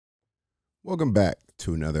Welcome back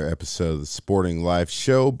to another episode of the Sporting Life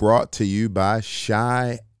Show, brought to you by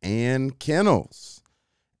Cheyenne Kennels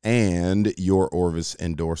and your ORVIS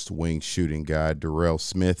endorsed wing shooting guide, Durrell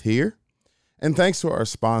Smith here. And thanks to our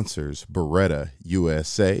sponsors, Beretta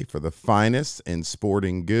USA for the finest in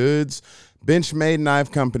sporting goods, Benchmade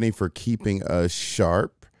Knife Company for keeping us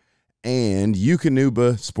sharp, and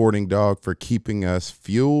Eukanuba Sporting Dog for keeping us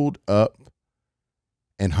fueled up,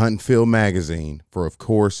 and Hunt Upland Magazine for, of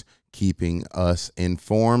course, keeping us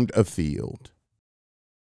informed afield.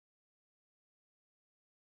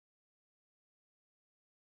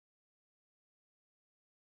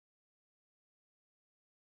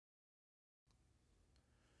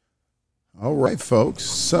 All right, folks.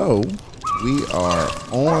 So we are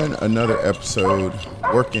on another episode,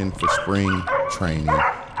 working for spring training,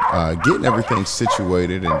 getting everything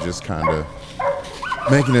situated and just kind of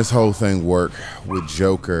making this whole thing work with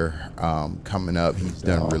Joker coming up. He's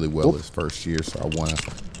done really well his first year, so I want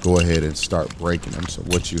to go ahead and start breaking him. So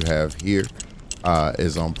what you have here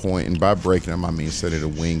is on point, and by breaking them, I mean set it a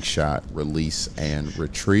wing shot, release, and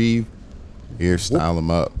retrieve. Here, style him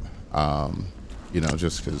up, you know,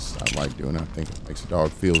 just because I like doing it. I think it makes a dog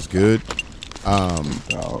feels good.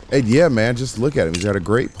 And yeah, man, just look at him. He's got a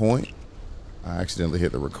great point. I accidentally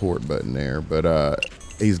hit the record button there, but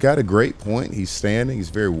he's got a great point. He's standing. He's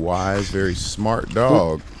very wise, very smart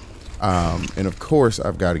dog. And of course,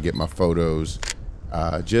 I've got to get my photos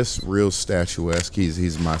just real statuesque.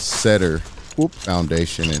 He's my setter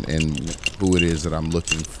foundation and who it is that I'm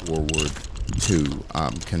looking forward to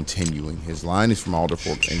continuing his line. He's from Alder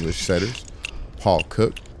Fork English Setters, Paul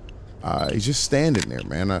Cook. He's just standing there,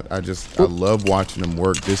 man. I love watching him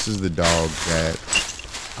work. This is the dog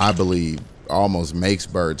that I believe almost makes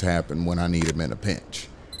birds happen when I need him in a pinch.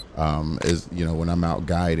 Is, you know, when I'm out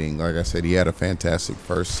guiding. Like I said, he had a fantastic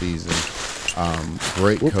first season.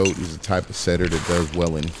 Great coat. He's the type of setter that does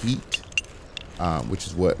well in heat, which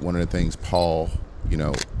is what one of the things Paul, you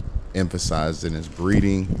know, emphasized in his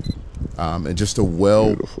breeding. And just a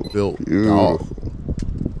well-built dog.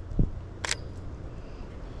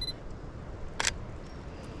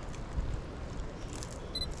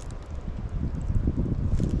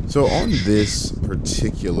 So on this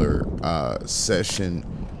particular session,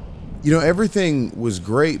 you know, everything was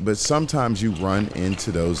great, but sometimes you run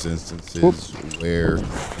into those instances where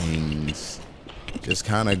things just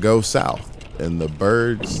kind of go south and the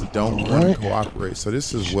birds don't want to cooperate. So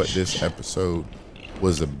this is what this episode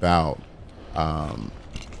was about. And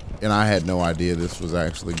I had no idea this was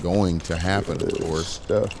actually going to happen, of course.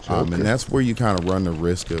 And that's where you kind of run the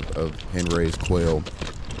risk of pen-raised quail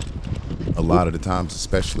a lot of the times,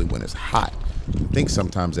 especially when it's hot. I think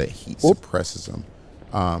sometimes that heat suppresses them.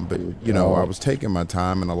 But, you know, I was taking my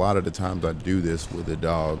time, and a lot of the times I do this with a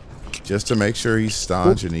dog just to make sure he's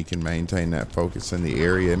staunch and he can maintain that focus in the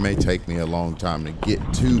area. It may take me a long time to get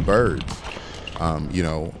two birds. You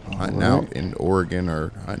know, hunting out in Oregon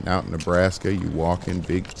or hunting out in Nebraska, you walk in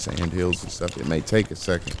big sand hills and stuff. It may take a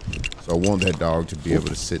second. So I want that dog to be able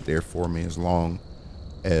to sit there for me as long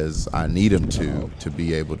as I need him to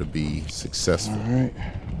be able to be successful. All right.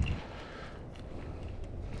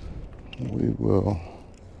 We will.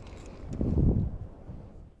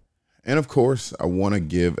 And of course, I want to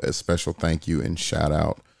give a special thank you and shout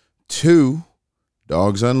out to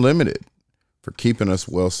Dogs Unlimited for keeping us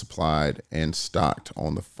well supplied and stocked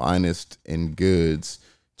on the finest in goods.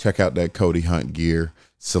 Check out that Cody Hunt Gear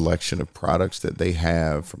selection of products that they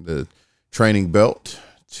have, from the training belt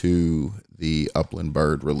to the Upland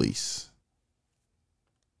Bird release.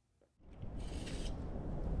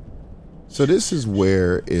 So this is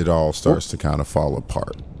where it all starts to kind of fall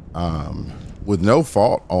apart. With no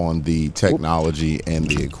fault on the technology and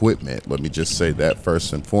the equipment, let me just say that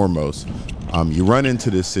first and foremost. You run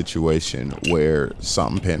into this situation where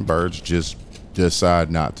some pen birds just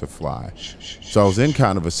decide not to fly. So I was in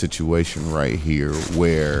kind of a situation right here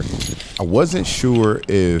where I wasn't sure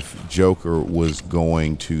if Joker was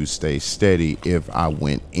going to stay steady if I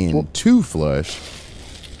went into flush.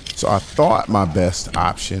 So I thought my best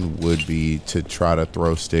option would be to try to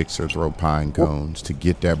throw sticks or throw pine cones to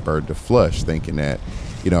get that bird to flush, thinking that,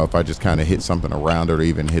 you know, if I just kind of hit something around it or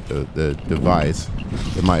even hit the device,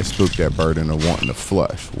 it might spook that bird into wanting to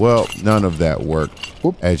flush. Well, none of that worked,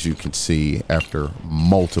 as you can see, after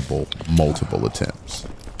multiple attempts.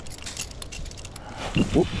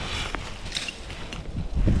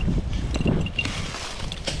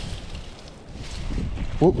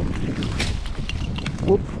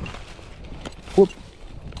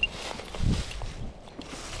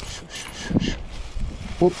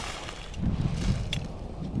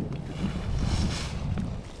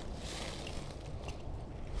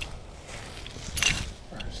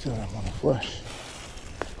 Still don't want to flush.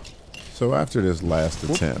 So after this last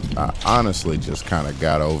attempt, I honestly just kind of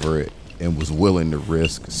got over it and was willing to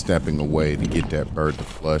risk stepping away to get that bird to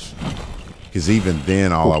flush. Because even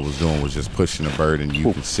then, all I was doing was just pushing the bird, and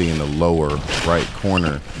you can see in the lower right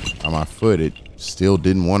corner on my foot, it still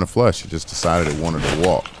didn't want to flush. It just decided it wanted to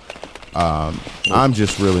walk. I'm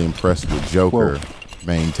just really impressed with Joker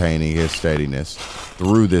maintaining his steadiness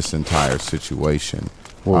through this entire situation,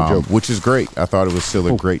 which is great. I thought it was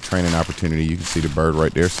still a great training opportunity. You can see the bird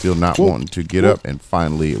right there still not wanting to get up, and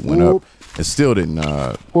finally it went up. It still didn't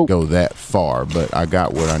go that far, but I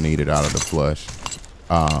got what I needed out of the flush.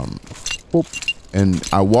 And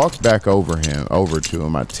I walked back over to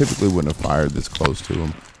him. I typically wouldn't have fired this close to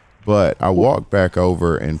him, but I walked back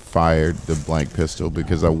over and fired the blank pistol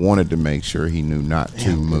because I wanted to make sure he knew not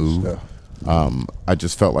to move. I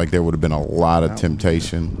just felt like there would have been a lot of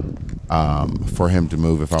temptation for him to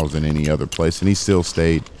move if I was in any other place, and he still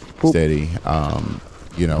stayed steady,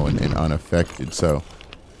 you know, and unaffected. So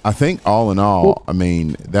I think all in all, I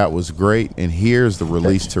mean, that was great. And here's the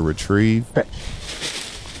release to retrieve.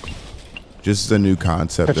 Just a new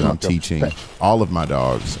concept that I'm teaching all of my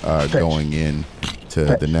dogs going into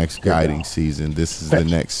the next guiding season. This is the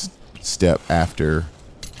next step after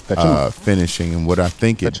finishing, and what I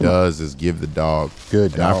think it does is give the dog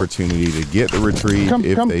an opportunity to get the retrieve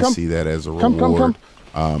if they see that as a reward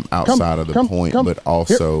outside of the point, but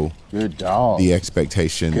also the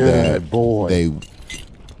expectation that they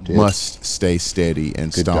must stay steady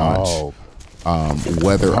and staunch,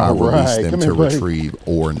 whether I release them to retrieve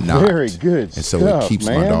or not. And so it keeps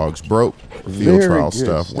my dogs broke for field trial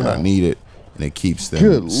stuff when I need it, and it keeps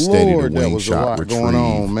them steady to wing shot retrieve going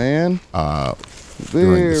on, man.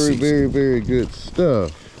 Very good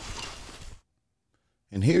stuff.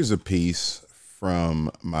 And here's a piece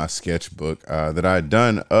from my sketchbook that I had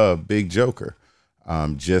done of Big Joker.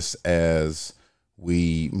 Just as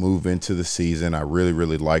we move into the season, I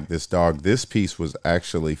really like this dog. This piece was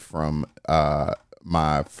actually from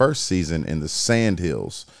my first season in the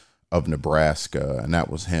Sandhills of Nebraska, and that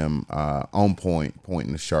was him on point,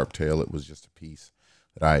 pointing the sharp tail. It was just a piece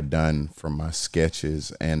that I had done from my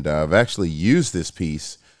sketches, and I've actually used this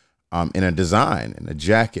piece in a design, in a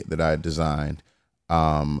jacket that I had designed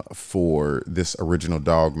for this original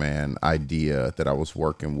Dogman idea that I was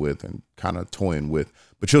working with and kind of toying with.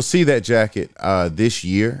 But you'll see that jacket this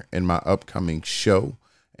year in my upcoming show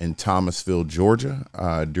in Thomasville, Georgia,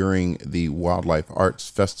 during the Wildlife Arts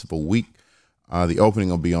Festival week. The opening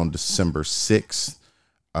will be on December 6th,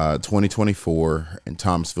 2024 in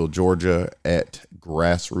Thomasville, Georgia at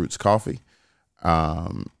Grassroots Coffee.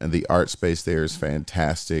 And the art space there is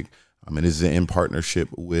fantastic. It is in partnership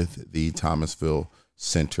with the Thomasville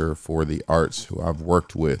Center for the Arts, who I've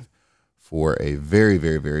worked with for a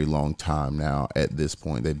very long time now. At this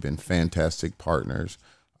point, they've been fantastic partners.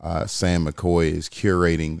 Sam McCoy is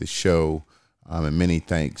curating the show, and many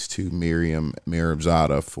thanks to Miriam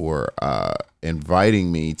Mirabzada for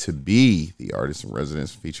inviting me to be the artist in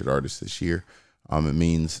residence featured artist this year. It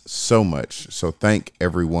means so much. So thank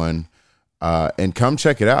everyone, and come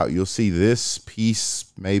check it out. You'll see this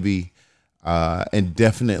piece maybe, and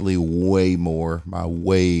definitely way more, my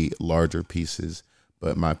way larger pieces,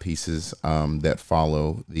 but my pieces that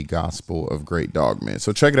follow the gospel of great dog man.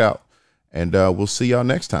 So check it out, and we'll see y'all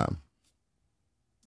next time.